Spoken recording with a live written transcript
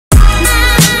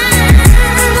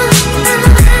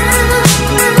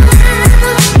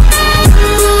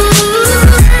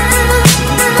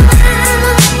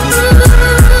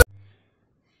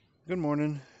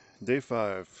morning, day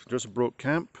 5. Just broke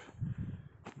camp.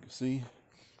 You can see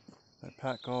that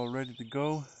pack all ready to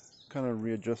go. Kind of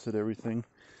readjusted everything.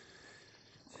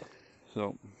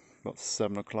 So about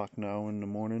 7 o'clock now in the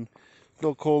morning. A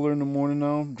little colder in the morning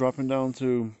now, dropping down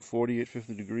to 48,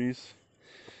 50 degrees.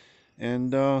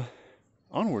 And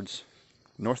onwards,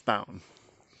 northbound.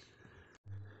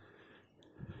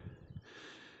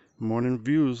 Morning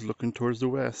views looking towards the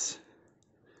west.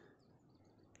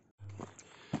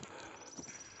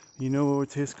 You know what would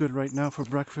taste good right now for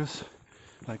breakfast?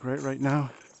 Like right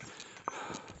now?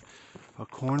 A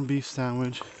corned beef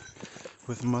sandwich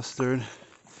with mustard,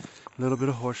 a little bit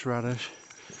of horseradish,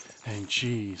 and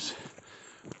cheese.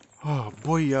 Oh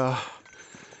boy,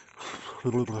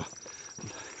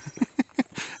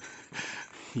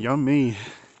 yummy.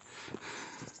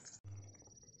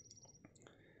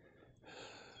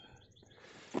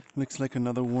 Looks like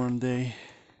another warm day.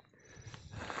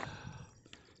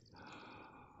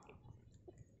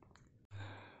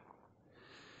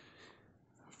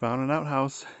 Found an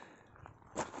outhouse.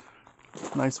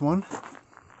 Nice one.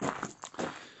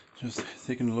 Just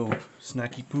taking a little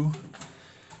snacky poo.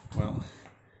 Well,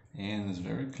 and it's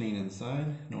very clean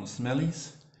inside. No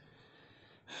smellies.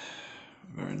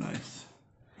 Very nice.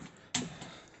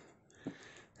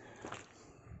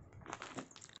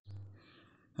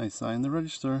 I signed the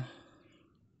register.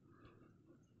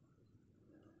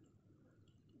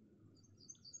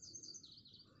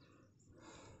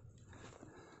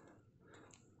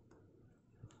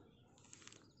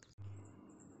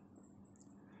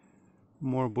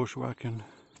 More bushwhacking.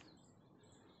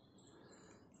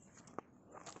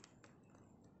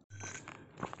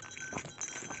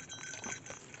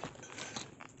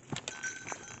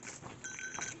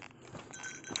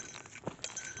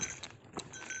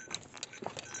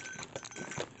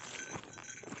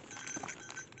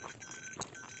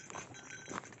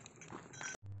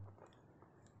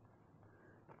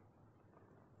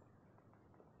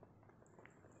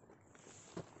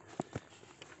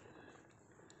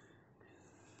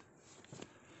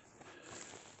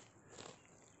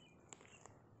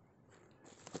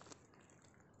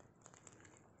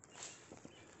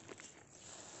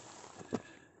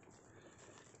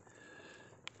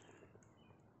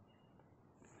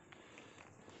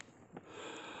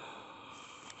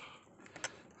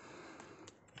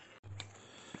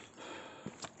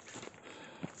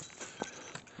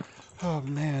 Oh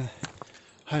man,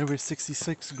 Highway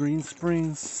 66, Green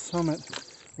Springs Summit,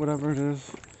 whatever it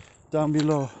is, down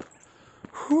below.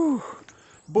 Whew,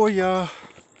 booyah!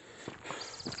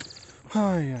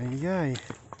 Ay, ay, ay.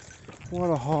 What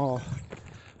a haul.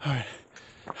 Alright,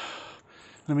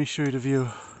 let me show you the view.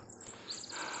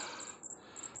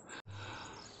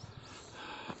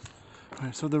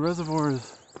 Alright, so the reservoir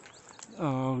is,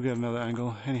 oh, we'll get another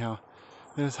angle. Anyhow,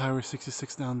 there's Highway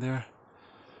 66 down there.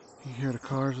 You hear the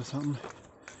cars or something.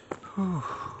 Whew.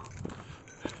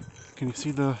 Can you see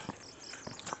the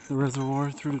reservoir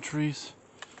through the trees?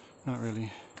 Not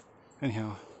really.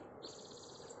 Anyhow.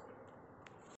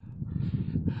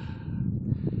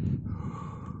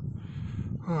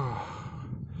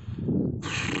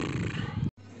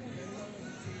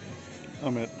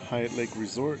 I'm at Hyatt Lake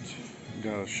Resort.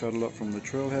 Got a shuttle up from the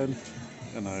trailhead,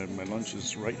 and my lunch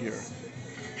is right here.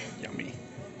 Yummy.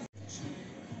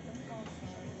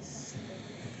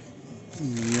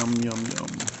 Yum, yum, yum.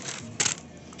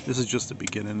 This is just the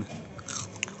beginning,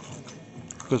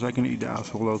 because I can eat the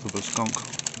asshole out of a skunk.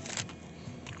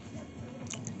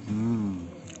 Mmm.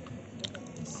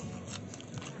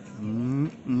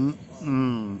 Mmm, mmm,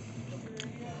 mmm.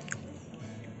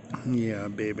 Yeah,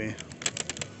 baby.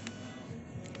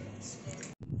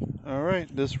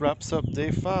 Alright, this wraps up day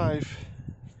 5.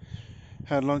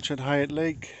 Had lunch at Hyatt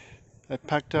Lake. I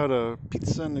packed out a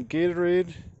pizza and a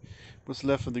Gatorade. What's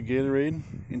left of the Gatorade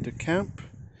into camp.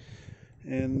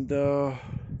 And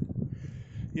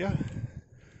yeah,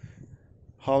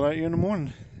 holler at you in the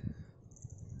morning.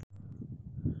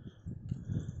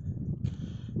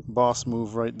 Boss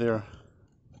move right there.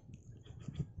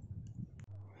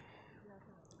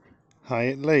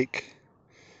 Hyatt Lake.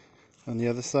 On the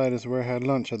other side is where I had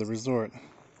lunch at the resort.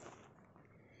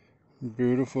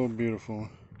 Beautiful, beautiful.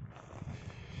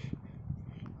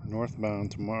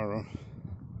 Northbound tomorrow.